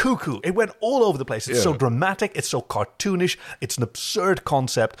cuckoo. It went all over the place. It's so dramatic. It's so cartoonish. It's an absurd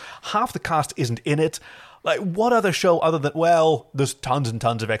concept. Half the cast isn't in it. Like, what other show other than, well, there's tons and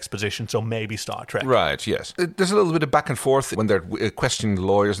tons of exposition, so maybe Star Trek. Right, yes. There's a little bit of back and forth when they're questioning the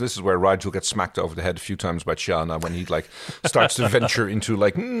lawyers. This is where Rigel gets smacked over the head a few times by Chiana when he, like, starts to venture into,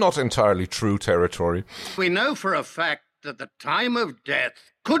 like, not entirely true territory. We know for a fact that the time of death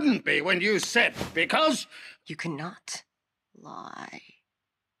couldn't be when you said, because... You cannot lie.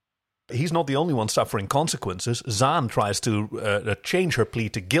 He's not the only one suffering consequences. Zhaan tries to change her plea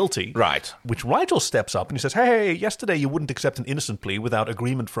to guilty. Right. Which Rigel steps up and he says, hey, yesterday you wouldn't accept an innocent plea without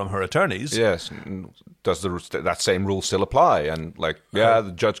agreement from her attorneys. Yes. Does that same rule still apply? And, like,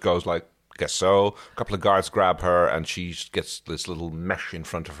 the judge goes, like, guess so. A couple of guards grab her and she gets this little mesh in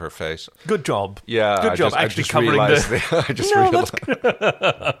front of her face. Good job. Yeah. Good job actually covering the... I just realized.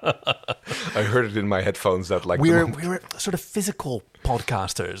 I heard it in my headphones that, like... We're sort of physical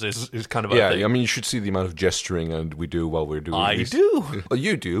podcasters is kind of a thing. I mean, you should see the amount of gesturing and we do while we're doing I do. Well,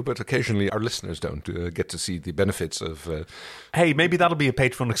 you do, but occasionally our listeners don't get to see the benefits of... Hey, maybe that'll be a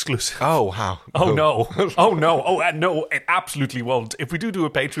Patreon exclusive. Oh, how? Oh, no. Oh, no. Oh, no, it absolutely won't. If we do a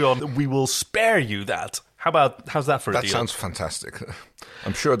Patreon, we will spare you that. How's that for a deal? That sounds fantastic.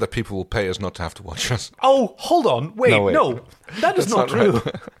 I'm sure that people will pay us not to have to watch us. Oh, hold on. Wait, no. That is not true.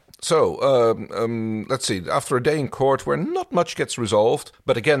 Right. So, let's see. After a day in court where not much gets resolved,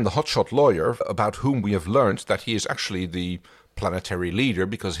 but again, the hotshot lawyer, about whom we have learned that he is actually the planetary leader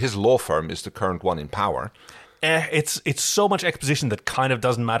because his law firm is the current one in power. It's so much exposition that kind of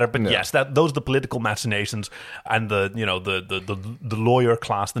doesn't matter, but yes, those are the political machinations, and the lawyer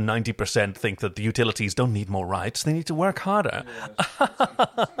class, the 90% think that the utilities don't need more rights; they need to work harder.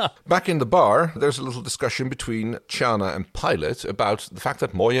 Back in the bar, there's a little discussion between Chiana and Pilot about the fact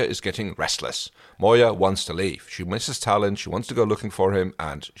that Moya is getting restless. Moya wants to leave. She misses Talon. She wants to go looking for him,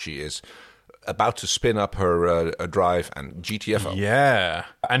 and she is about to spin up her drive and GTFO. Yeah.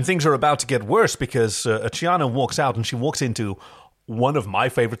 And things are about to get worse because Chiana walks out and she walks into one of my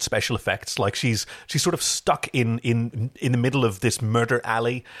favorite special effects. Like she's sort of stuck in the middle of this murder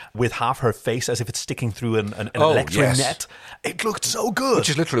alley with half her face as if it's sticking through an electronet. Yes. It looked so good. Which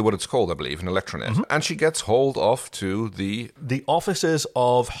is literally what it's called, I believe, an electronet. Mm-hmm. And she gets hauled off to the offices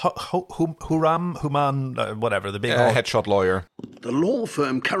of Human, whatever, the big headshot lawyer. The law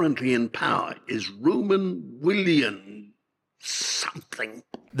firm currently in power is Ruman William something.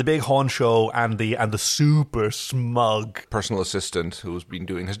 The big honcho and the super smug personal assistant who's been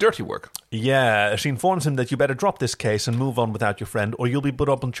doing his dirty work. Yeah, she informs him that you better drop this case and move on without your friend, or you'll be put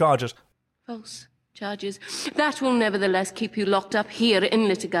up on charges. False charges. That will nevertheless keep you locked up here in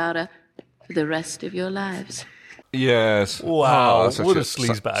Litigara for the rest of your lives. Yes. Wow, what a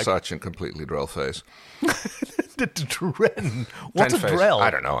sleazebag. Such a completely drell face. The Dren. What's a drell? I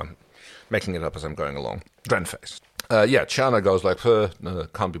don't know. I'm making it up as I'm going along. Dren face. Chiana goes like,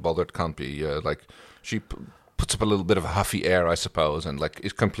 can't be bothered, can't be, like, she puts up a little bit of a huffy air, I suppose, and, like,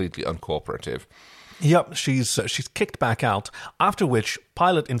 is completely uncooperative. Yep, she's kicked back out, after which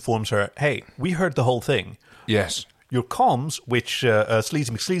Pilot informs her, hey, we heard the whole thing. Yes. Your comms, which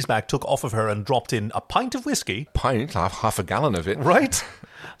Sleazy McSleazebag took off of her and dropped in a pint of whiskey. Pint? Half a gallon of it. Right?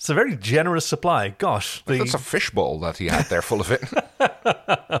 It's a very generous supply. Gosh. That's a fishbowl that he had there full of it.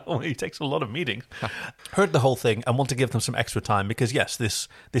 Well, he takes a lot of meetings. Heard the whole thing and want to give them some extra time because, yes, this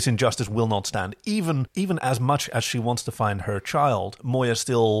injustice will not stand. Even as much as she wants to find her child, Moya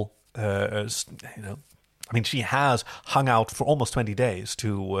still, I mean, she has hung out for almost 20 days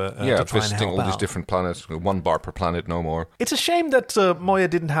to try and help visiting all out. These different planets, 1 bar per planet, no more. It's a shame that Moya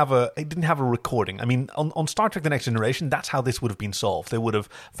didn't have a recording. I mean, on Star Trek: The Next Generation, that's how this would have been solved. They would have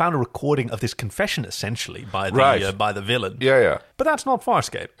found a recording of this confession, essentially, by the villain. Yeah. But that's not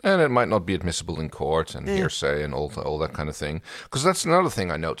Farscape. And it might not be admissible in court and hearsay and all that kind of thing. Because that's another thing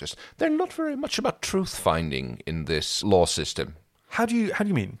I noticed. They're not very much about truth-finding in this law system. How do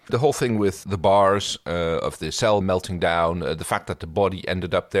you mean? The whole thing with the bars of the cell melting down, the fact that the body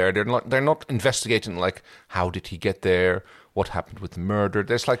ended up there, they're not investigating like how did he get there, what happened with the murder.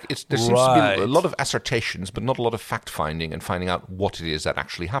 There seems to be a lot of assertions, but not a lot of fact finding and finding out what it is that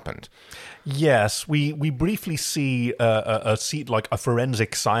actually happened. Yes, we briefly see a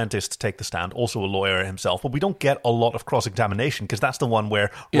forensic scientist take the stand, also a lawyer himself, but we don't get a lot of cross-examination because that's the one where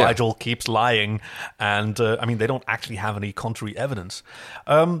Rigel keeps lying, and they don't actually have any contrary evidence.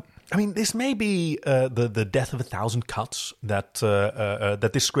 This may be the death of 1,000 cuts that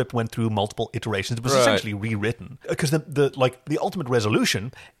this script went through multiple iterations. It was essentially rewritten because the ultimate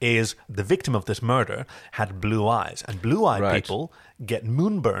resolution is the victim of this murder had blue eyes, and blue-eyed people get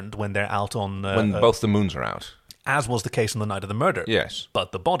moonburned when they're out on when both the moons are out. as was the case on the night of the murder. Yes.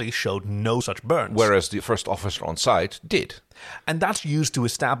 But the body showed no such burns. Whereas the first officer on site did. And that's used to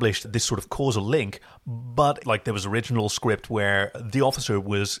establish this sort of causal link. But like there was original script where the officer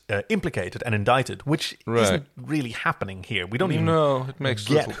was implicated and indicted, which isn't really happening here. We don't even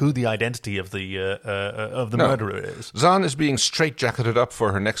get who the identity of the murderer is. Zhaan is being straitjacketed up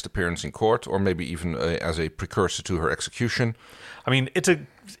for her next appearance in court, or maybe even as a precursor to her execution. I mean, it's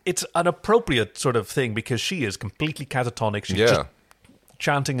an appropriate sort of thing because she is completely catatonic. She's just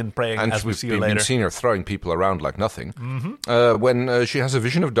chanting and praying, and as we see her later. And we've seen her throwing people around like nothing. Mm-hmm. When she has a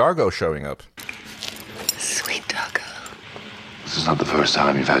vision of Dargo showing up. Sweet Dargo. This is not the first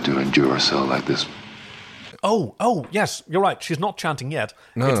time you've had to endure a cell like this. Oh, yes, you're right. She's not chanting yet.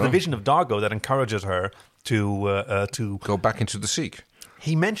 It's the vision of Dargo that encourages her to go back into the Seek.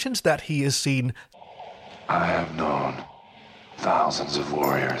 He mentions that he has seen... I have known thousands of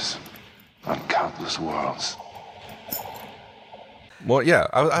warriors on countless worlds. More, yeah.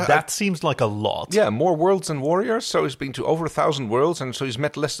 That seems like a lot. Yeah, more worlds than warriors. So he's been to over 1,000 worlds, and so he's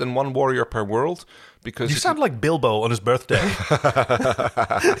met less than one warrior per world. Because you sound like Bilbo on his birthday.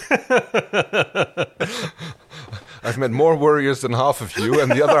 I've met more warriors than half of you,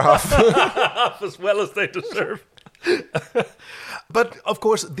 and the other half as well as they deserve. But of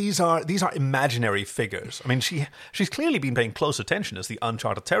course, these are imaginary figures. I mean, she's clearly been paying close attention, as the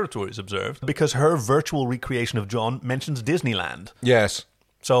Uncharted Territories observed, because her virtual recreation of John mentions Disneyland. Yes.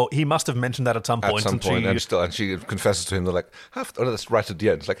 So he must have mentioned that at some point. And she confesses to him that that's right at the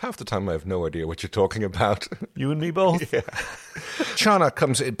end. It's like half the time I have no idea what you're talking about. You and me both. Yeah. Chiana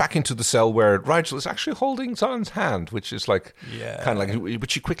comes back into the cell where Rygel is actually holding Zahn's hand, which is like kind of like,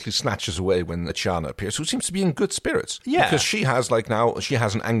 which she quickly snatches away when Chiana appears, who seems to be in good spirits. Yeah, because she has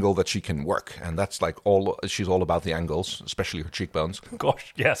an angle that she can work, and that's like she's all about the angles, especially her cheekbones.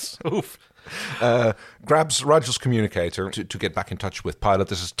 Gosh, yes, oof. Grabs Rygel's communicator to get back in touch with Pilot.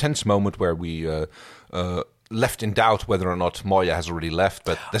 This is a tense moment where we left in doubt whether or not Moya has already left,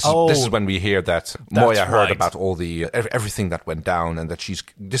 but this is when we hear that Moya heard about all the everything that went down, and that she's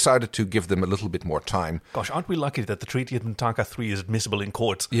decided to give them a little bit more time. Gosh, aren't we lucky that the Treaty of Mintaka 3 is admissible in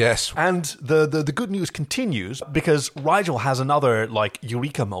court? Yes. And the good news continues, because Rygel has another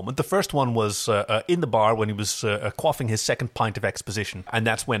eureka moment. The first one was in the bar when he was quaffing his second pint of exposition, and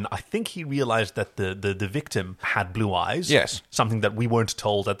that's when I think he realized that the victim had blue eyes. Yes. Something that we weren't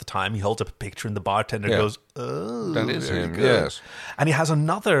told at the time. He holds up a picture and the bartender goes, "Oh, that is him." Good. Yes. And he has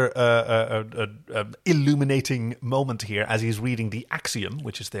another illuminating moment here as he's reading the Axiom,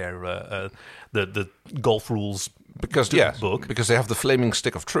 which is their the golf rules book. Because they have the flaming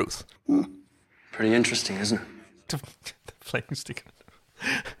stick of truth. Pretty interesting, isn't it? The flaming stick.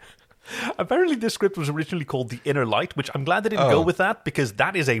 Apparently this script was originally called The Inner Light, which I'm glad they didn't go with that, because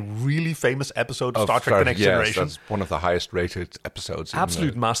that is a really famous episode of Star Trek The Next Generation. That's one of the highest rated episodes.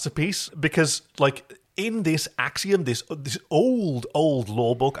 Absolute masterpiece, because in this Axiom, this old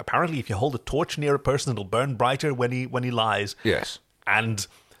law book, apparently if you hold a torch near a person, it'll burn brighter when he lies. Yes. And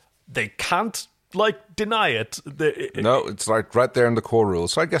they can't deny it. No, it's right there in the core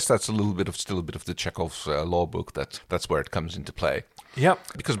rules. So I guess that's still a bit of the Chekhov's law book. That's where it comes into play. Yeah.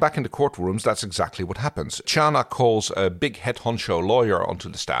 Because back in the courtrooms, that's exactly what happens. Chiana calls a big head honcho lawyer onto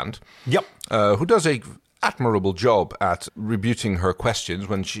the stand. Yep. Who does a admirable job at rebuting her questions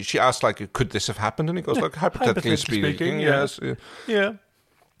when she asks, could this have happened? And he goes, hypothetically speaking, yes. Yeah.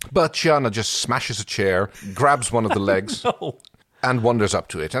 But Chiana just smashes a chair, grabs one of the legs. No. And wanders up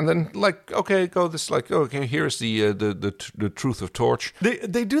to it, and then here's the truth of Torch.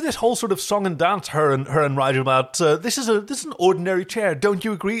 They do this whole sort of song and dance, her and Rygel, about this is an ordinary chair. Don't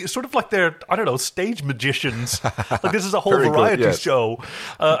you agree? It's sort of like they're stage magicians. This is a whole variety show.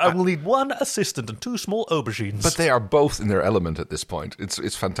 And we'll need one assistant and 2 small aubergines. But they are both in their element at this point.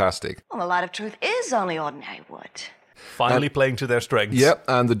 It's fantastic. Well, a lot of truth is only ordinary wood. Finally playing to their strengths. Yep,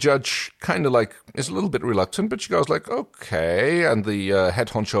 and the judge kind of is a little bit reluctant, but she goes okay, and the head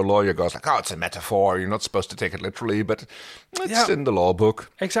honcho lawyer goes it's a metaphor, you're not supposed to take it literally, but it's in the law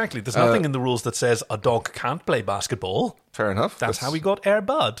book. Exactly, there's nothing in the rules that says a dog can't play basketball. Fair enough. That's how we got Air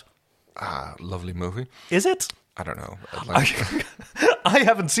Bud. Lovely movie. Is it? I don't know. I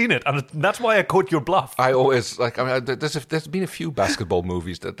haven't seen it, and that's why I caught your bluff. I always there's been a few basketball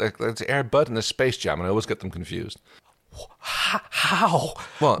movies that's Air Bud and a Space Jam, and I always get them confused. How?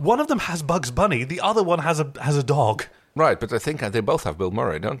 What? One of them has Bugs Bunny, the other one has a dog. Right, but I think they both have Bill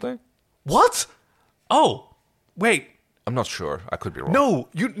Murray, don't they? What? Oh, wait. I'm not sure. I could be wrong. No,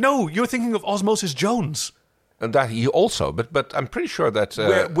 you're thinking of Osmosis Jones. And that he also, but I'm pretty sure that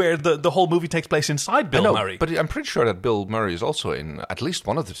where the whole movie takes place inside Bill Murray. But I'm pretty sure that Bill Murray is also in at least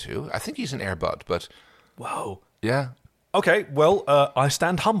one of the two. I think he's in Air Bud, but whoa. Yeah. Okay, well, I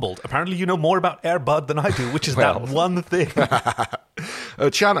stand humbled. Apparently you know more about Air Bud than I do, which is that one thing.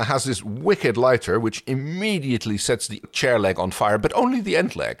 Chiana has this wicked lighter, which immediately sets the chair leg on fire, but only the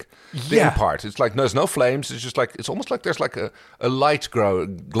end leg. The end part. It's like there's no flames. It's just like, it's almost like there's like a light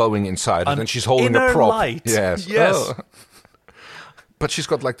glowing inside, and then she's holding a prop. Light. Yes. Oh. But she's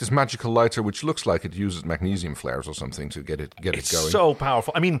got like this magical lighter, which looks like it uses magnesium flares or something to get it going. It's so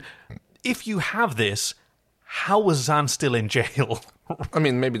powerful. I mean, if you have this, how was Zan still in jail? I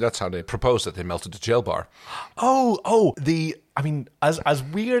mean, maybe that's how they proposed that they melted the jail bar. As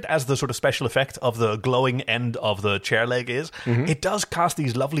weird as the sort of special effect of the glowing end of the chair leg is, it does cast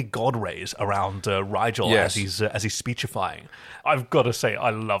these lovely god rays around Rigel as he's speechifying. I've got to say,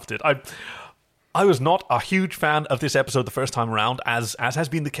 I loved it. I was not a huge fan of this episode the first time around, as has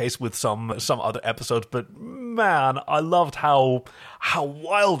been the case with some other episodes, but man, I loved how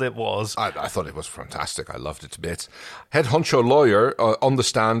wild it was. I thought it was fantastic. I loved it to bits. Head honcho lawyer on the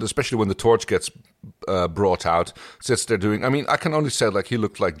stand, especially when the torch gets brought out, sits there doing... I mean, I can only say, like, he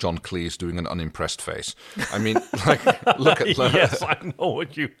looked like John Cleese doing an unimpressed face. I mean, like, look at... Yes, I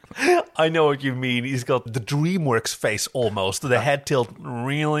know what you mean. He's got the DreamWorks face almost, the head tilt,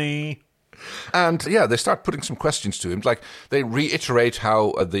 really... And yeah, they start putting some questions to him. Like, they reiterate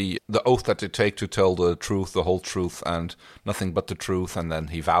how the oath that they take to tell the truth, the whole truth, and nothing but the truth, and then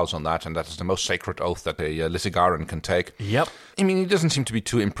he vows on that, and that is the most sacred oath that a Lisigaran can take. Yep. I mean, he doesn't seem to be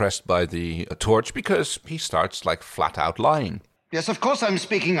too impressed by the torch, because he starts, like, flat out lying. Yes, of course I'm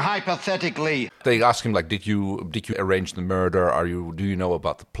speaking hypothetically. They ask him, like, did you arrange the murder? Do you know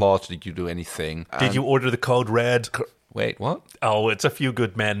about the plot? Did you do anything? Did you order the code red? Wait, what? Oh, it's A Few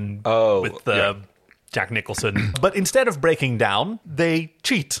Good Men with Jack Nicholson. But instead of breaking down, they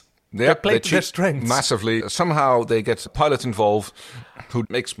cheat. They play to their strengths. Massively. Somehow they get a pilot involved who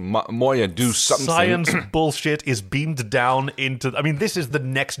makes Moya do something. Science bullshit is beamed down into... I mean, this is the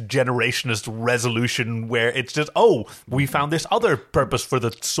next generationist resolution where it's just, we found this other purpose for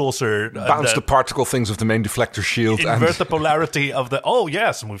the saucer. Bounce the particle things of the main deflector shield. Invert the polarity of the... Oh,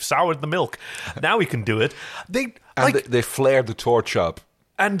 yes, and we've soured the milk. Now we can do it. They flare the torch up.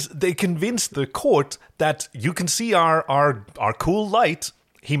 And they convince the court that you can see our cool light...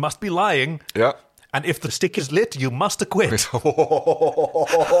 He must be lying. Yeah. And if the stick is lit, you must acquit.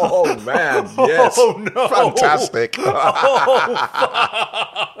 Oh, man. Yes. Oh, no. Fantastic.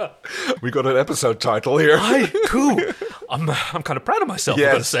 We got an episode title here. Cool. I'm kind of proud of myself,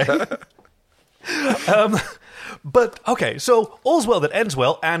 yes. I've got to say. But, okay, so all's well that ends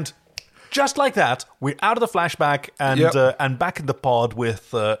well, and just like that, we're out of the flashback and back in the pod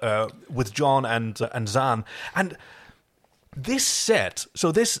with John and Zan. And... this set,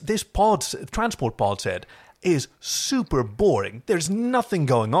 so this transport pod set, is super boring. There's nothing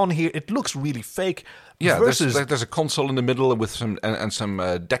going on here. It looks really fake. Yeah, there's a console in the middle with some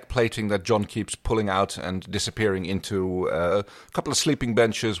deck plating that John keeps pulling out and disappearing into a couple of sleeping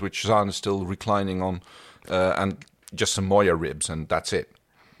benches, which Zan is still reclining on, and just some Moya ribs, and that's it.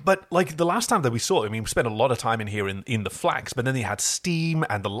 But, like, the last time that we saw it, I mean, we spent a lot of time in here in the flags, but then they had steam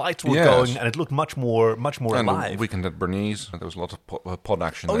and the lights were going, and it looked much more alive. And Weekend at Bernice, there was a lot of pod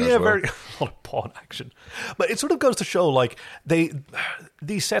action there as well. A lot of pod action. But it sort of goes to show, like,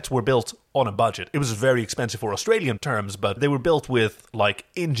 these sets were built on a budget. It was very expensive for Australian terms, but they were built with, like,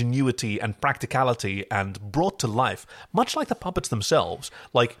 ingenuity and practicality and brought to life, much like the puppets themselves.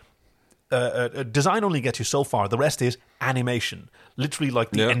 Like... design only gets you so far. The rest is animation. Literally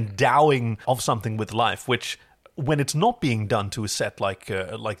like the endowing of something with life, which when it's not being done to a set like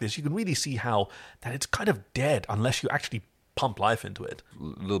this, you can really see how that it's kind of dead unless you actually pump life into it. A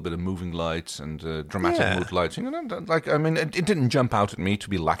little bit of moving lights and dramatic mood lighting. Like, I mean, it didn't jump out at me to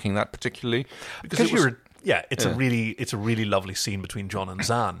be lacking that particularly. Because it's a really lovely scene between John and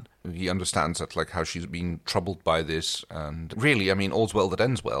Zan. He understands that, like, how she's been troubled by this, and really, I mean, all's well that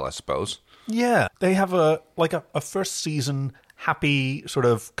ends well, I suppose. Yeah, they have a first season happy sort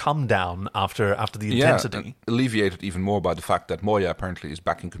of come down after the intensity. Alleviated even more by the fact that Moya apparently is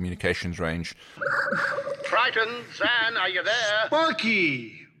back in communications range. Triton, Zan, are you there?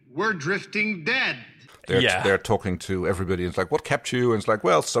 Sparky, we're drifting dead. They're talking to everybody. It's like, what kept you? And it's like,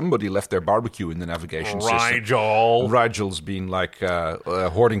 well, somebody left their barbecue in the navigation system. Rigel's been like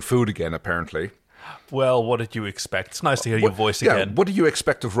hoarding food again, apparently. Well, what did you expect? It's nice to hear your voice again. What do you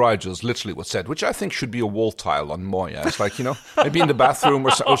expect of Rigel's? Literally what's said, which I think should be a wall tile on Moya. It's like, maybe in the bathroom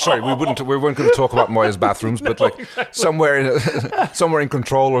or we weren't going to talk about Moya's bathrooms, but like somewhere in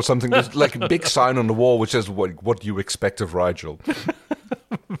Control or something. There's like a big sign on the wall which says, what do you expect of Rigel?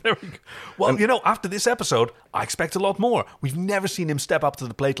 Very good. Well, after this episode, I expect a lot more. We've never seen him step up to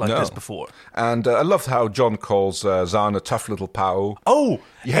the plate like this before. And I love how John calls Zahn a tough little pal. Oh,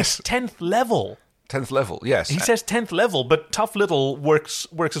 yes. 10th level. 10th level, yes. He says 10th level, but tough little works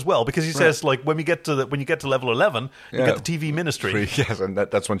as well, because he says, like, when you get to level 11, you get the TV ministry. Yes, and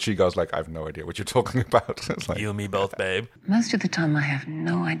that's when she goes, like, I have no idea what you're talking about. It's like, you and me both, babe. Most of the time, I have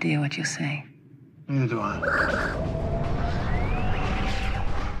no idea what you're saying. Neither do I.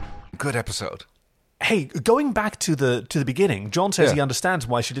 Good episode. Hey, going back to the beginning, John says he understands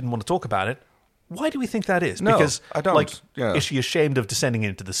why she didn't want to talk about it. Why do we think that is? No, because I don't. Is she ashamed of descending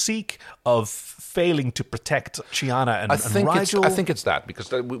into the Seek, of failing to protect Chiana and Rigel? I think it's that,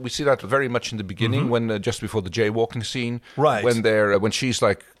 because we see that very much in the beginning, when just before the jaywalking scene, right? When she's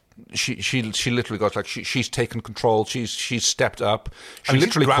like, she literally goes like she's taken control. She's stepped up. She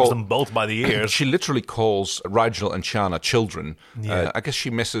literally grabs them both by the ears. She literally calls Rigel and Chiana children. Yeah. I guess she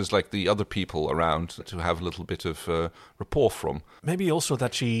misses like the other people around to have a little bit of rapport from. Maybe also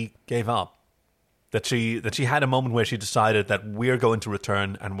that she gave up. That she had a moment where she decided that we're going to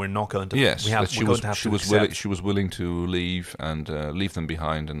return and we're not going to. Yes, she was willing to leave and leave them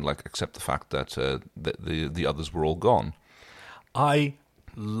behind and like accept the fact that the others were all gone. I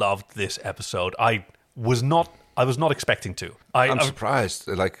loved this episode. I was not expecting to. I'm surprised.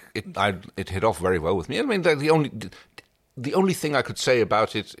 Like it hit off very well with me. I mean, the only thing I could say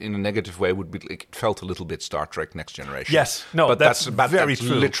about it in a negative way would be like, it felt a little bit Star Trek Next Generation. Yes, no, but that's very true.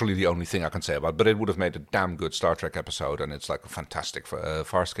 Literally the only thing I can say about it. But it would have made a damn good Star Trek episode, and it's like a fantastic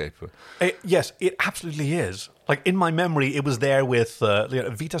Farscape. Yes, it absolutely is. Like, in my memory, it was there with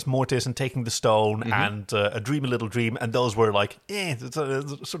Vitas Mortis and Taking the Stone and A Dream a Little Dream, and those were like,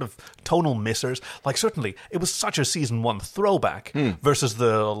 sort of tonal missers. Like, certainly, it was such a Season 1 throwback versus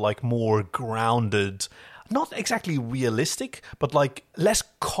the, like, more grounded, not exactly realistic, but, like, less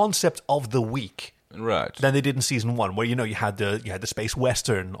concept of the week. Right. Than they did in Season 1, where, you had the space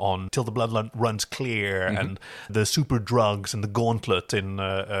western on Till the Blood Runs Clear and the super drugs and the gauntlet in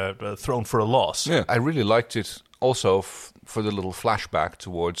Thrown for a Loss. Yeah, I really liked it also for the little flashback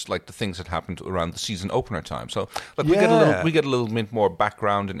towards like the things that happened around the season opener time. So like, we get a little bit more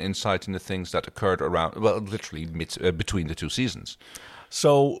background and insight into things that occurred around, well, literally between the two seasons.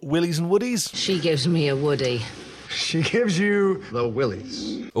 So, Willies and Woodies? She gives me a Woody. She gives you the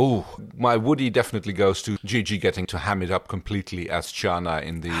willies. Oh, my Woody definitely goes to Gigi getting to ham it up completely as Chiana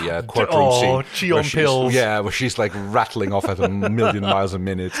in the courtroom scene. Oh, Chi on pills. Yeah, where she's like rattling off at a million miles a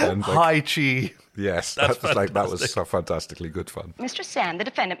minute. And, like, hi, Chi. Yes, that was so fantastically good fun. Mr. Sand, the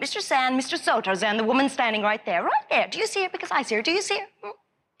defendant. Mr. Sand, Mr. Sotos, and the woman standing right there. Right there. Do you see her? Because I see her. Do you see her?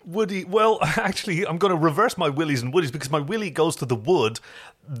 Woody, well, actually, I'm going to reverse my Willies and Woodies because my Willie goes to the wood.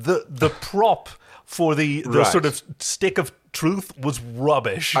 The prop for the sort of stick of truth was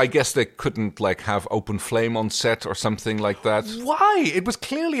rubbish. I guess they couldn't like have open flame on set or something like that. Why? It was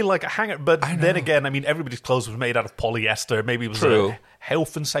clearly like a hanger. But then again, I mean, everybody's clothes was made out of polyester. Maybe it was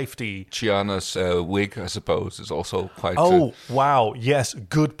health and safety. Chiana's wig, I suppose, is also quite... Oh, wow. Yes,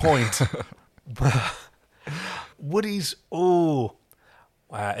 good point. Woody's... Oh...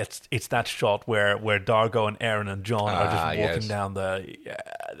 it's that shot where Dargo and Aaron and John are just walking down the... Yeah,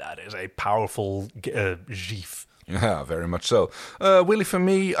 that is a powerful gif. Yeah, very much so. Willie, for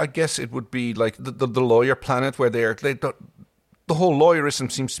me, I guess it would be like the lawyer planet where the whole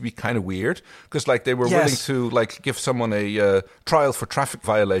lawyerism seems to be kind of weird because like they were willing to like give someone a trial for traffic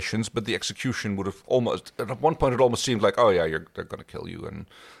violations, but the execution would have almost at one point it almost seemed like, oh yeah, they're going to kill you, and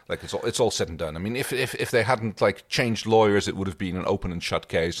like it's all said and done. I mean, if they hadn't like changed lawyers, it would have been an open and shut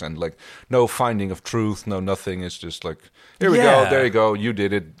case, and like no finding of truth, no nothing. It's just like, here we go, there you go, you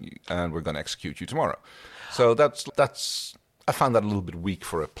did it, and we're going to execute you tomorrow. So that's I found that a little bit weak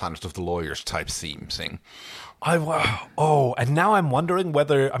for a Planet of the Lawyers type theme thing. And now I'm wondering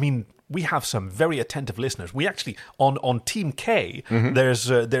whether, I mean, we have some very attentive listeners. We actually, on Team K, there's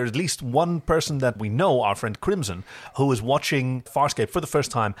at least one person that we know, our friend Crimson, who is watching Farscape for the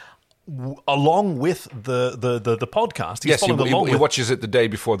first time along with the podcast. He's he watches it the day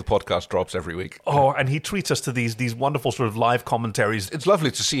before the podcast drops every week. Oh, and he treats us to these wonderful sort of live commentaries. It's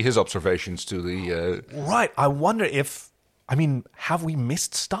lovely to see his observations to the... Right, I wonder if... I mean, have we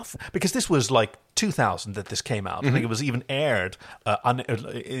missed stuff? Because this was like 2000 that this came out. I think it was even aired in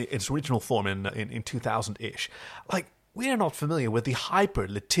its original form in 2000-ish. Like, we are not familiar with the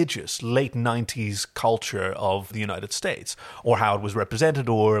hyper-litigious late 90s culture of the United States, or how it was represented,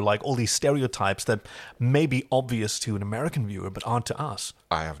 or like all these stereotypes that may be obvious to an American viewer but aren't to us.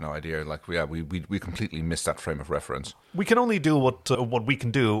 I have no idea. Like, we completely missed that frame of reference. We can only do what we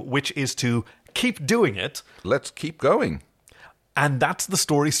can do, which is to keep doing it. Let's keep going. And that's the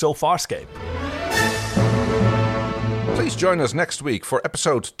story so farscape. Please join us next week for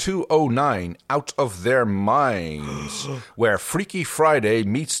episode 209, Out of Their Minds, where Freaky Friday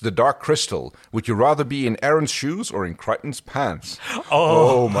meets the Dark Crystal. Would you rather be in Aaron's shoes or in Crichton's pants?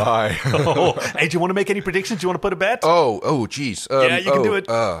 Oh my. Hey, do you want to make any predictions? Do you want to put a bet? Oh, geez. Yeah, you can do it.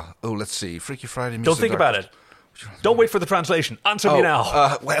 Let's see. Freaky Friday meets Don't the think Dark about it. Don't wait for the translation. Answer me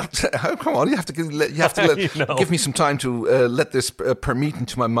now. Well, come on. You have to give me some time to let this permeate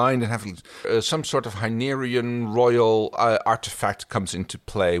into my mind and have some sort of Hynerian royal artifact comes into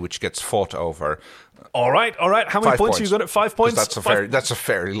play, which gets fought over. All right. How many points you got? 5 points? That's a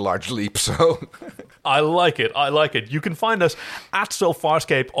very large leap, so... I like it. You can find us at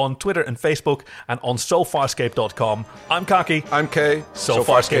SoFarscape on Twitter and Facebook and on SoFarscape.com. I'm Kaki. I'm Kay. So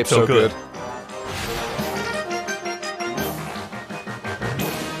Farscape, so good.